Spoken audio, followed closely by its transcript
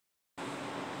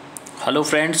Hello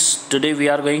friends, today we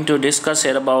are going to discuss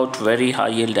here about very high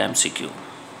yield MCQ.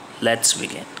 Let's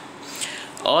begin.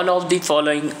 All of the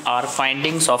following are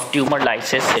findings of tumor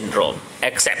lysis syndrome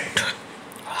except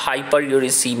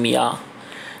hyperuricemia,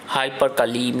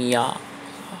 hyperkalemia,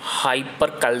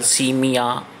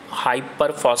 hypercalcemia,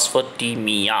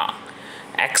 hyperphosphatemia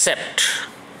except.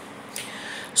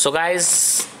 So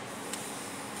guys,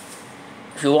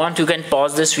 if you want you can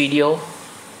pause this video,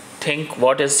 think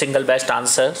what is single best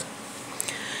answer.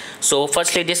 So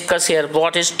firstly discuss here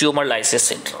what is tumor lysis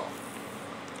syndrome.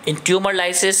 In tumor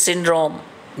lysis syndrome,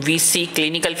 we see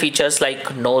clinical features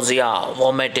like nausea,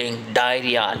 vomiting,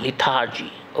 diarrhea,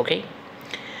 lethargy, okay?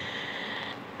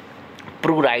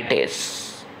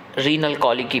 Pruritus, renal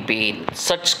colicky pain,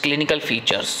 such clinical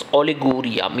features.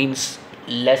 Oliguria means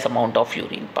less amount of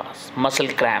urine pass. Muscle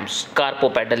cramps,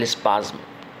 carpopedal spasm,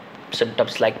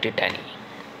 symptoms like tetany,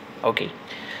 okay?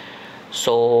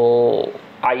 So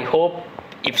I hope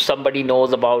if somebody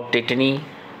knows about tetany,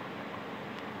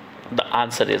 the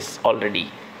answer is already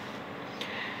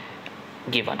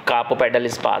given. Carpopedal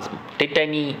spasm,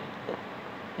 tetany,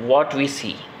 what we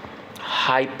see?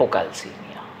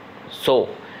 Hypocalcemia. So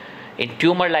in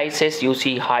tumor lysis you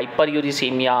see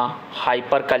hyperuricemia,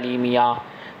 hyperkalemia,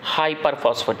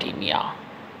 hyperphosphatemia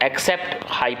except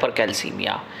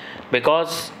hypercalcemia,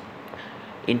 because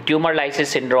in tumor lysis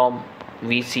syndrome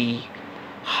we see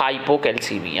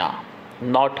hypocalcemia,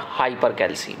 not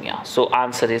hypercalcemia. So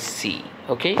answer is C.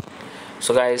 Okay,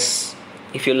 so guys,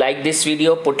 if you like this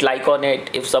video, put like on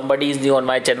it. If somebody is new on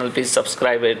my channel, please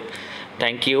subscribe it.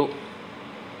 Thank you.